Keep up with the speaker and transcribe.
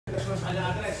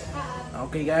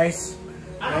Okay guys,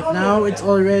 right now it's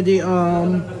already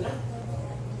 4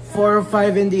 or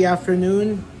 5 in the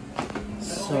afternoon.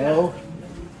 So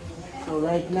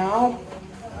right now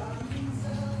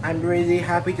I'm really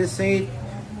happy to say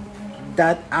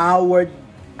that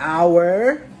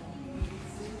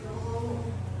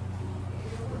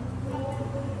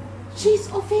she's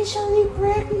officially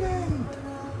pregnant.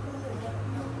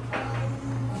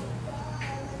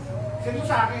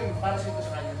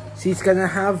 She's gonna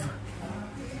have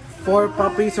 4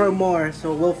 puppies or more,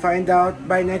 so we'll find out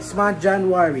by next month,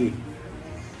 January.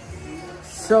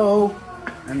 So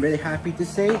I'm really happy to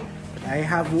say I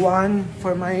have one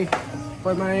for my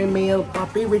male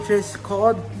puppy, which is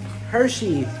called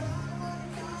Hershey.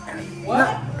 What?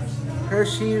 No,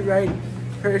 Hershey, right?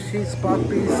 Hershey's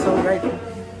puppy. So right.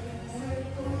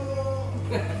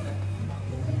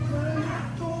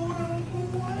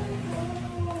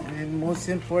 And most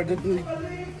importantly,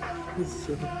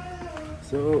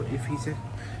 so if he said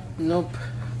nope,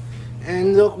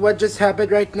 and look what just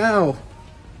happened right now.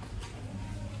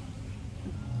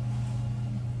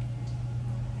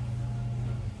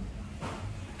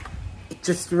 It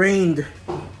just rained.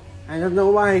 I don't know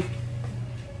why.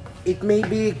 It may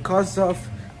be because of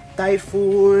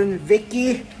Typhoon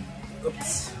Vicky.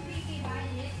 Oops.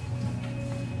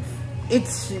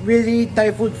 It's really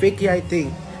Typhoon Vicky, I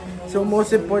think. So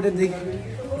most importantly,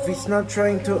 if he's not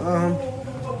trying to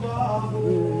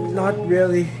not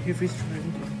really, if he's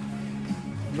trying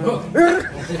to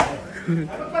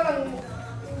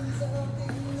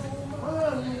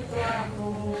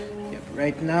yep,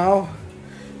 right now,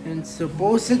 and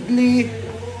supposedly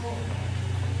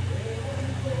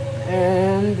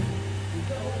and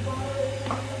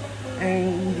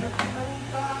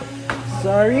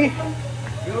sorry.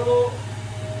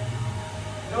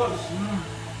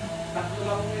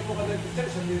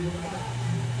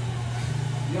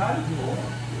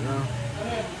 No,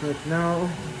 but now,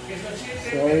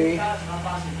 sorry.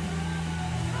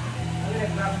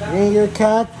 Ain't your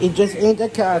cat? It just ain't a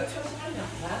cat.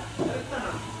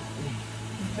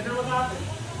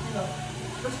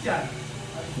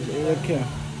 It ain't a cat.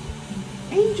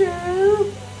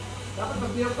 Angel.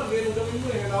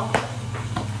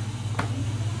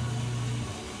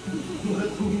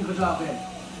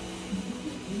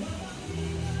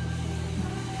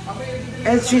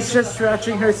 And she's just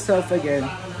scratching herself again.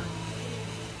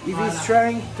 If he's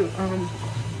trying to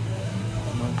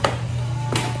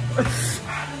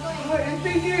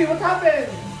NPG, what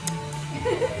happened?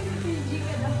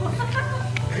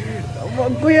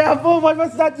 Kuya Apol, what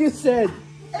was that you said?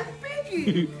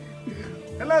 NPG.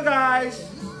 Hello guys.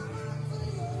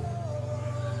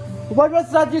 What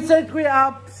was that you said, Kuya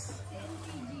Apps?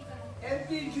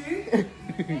 NPG?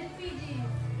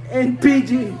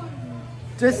 NPG.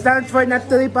 Just stands for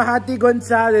Neptali Pahati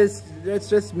Gonzales. That's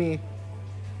just me.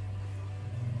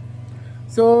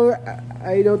 So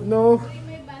I don't know.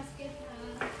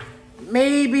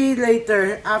 Maybe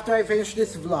later after I finish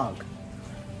this vlog.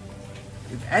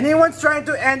 If anyone's trying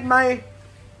to end my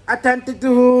attempted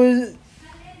to,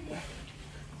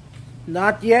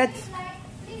 not yet.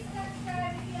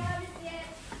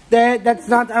 That's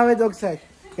not how it looks like.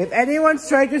 If anyone's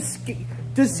trying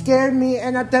to scare me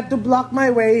and attempt to block my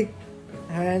way,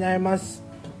 and I must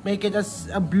make it as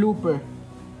a blooper.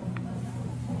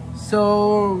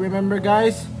 So remember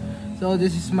guys, so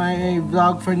this is my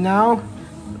vlog for now,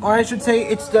 or I should say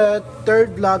it's the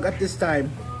 3rd vlog at this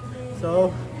time.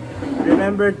 So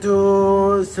remember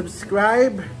to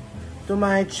subscribe to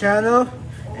my channel,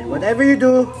 and whatever you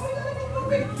do,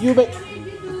 you make.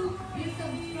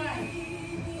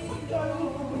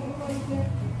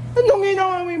 Anong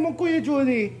inaway mo, Kuya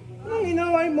Julie? Anong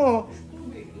inaway mo?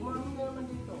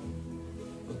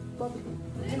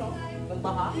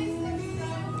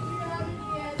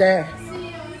 There.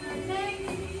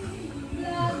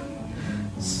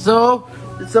 So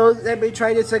let me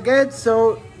try this again.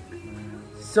 So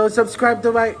subscribe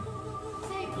to my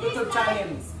YouTube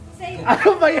channel.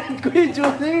 Ano ba yan, Kuya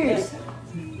Julie?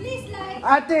 Please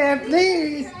like. Ate,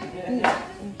 please.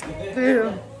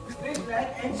 Please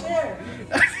like and share.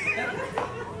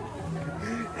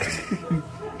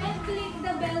 And click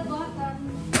the bell button.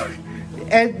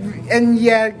 And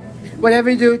yeah, whatever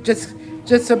you do, just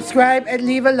subscribe and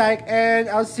leave a like, and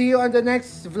I'll see you on the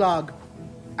next vlog.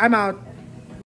 I'm out.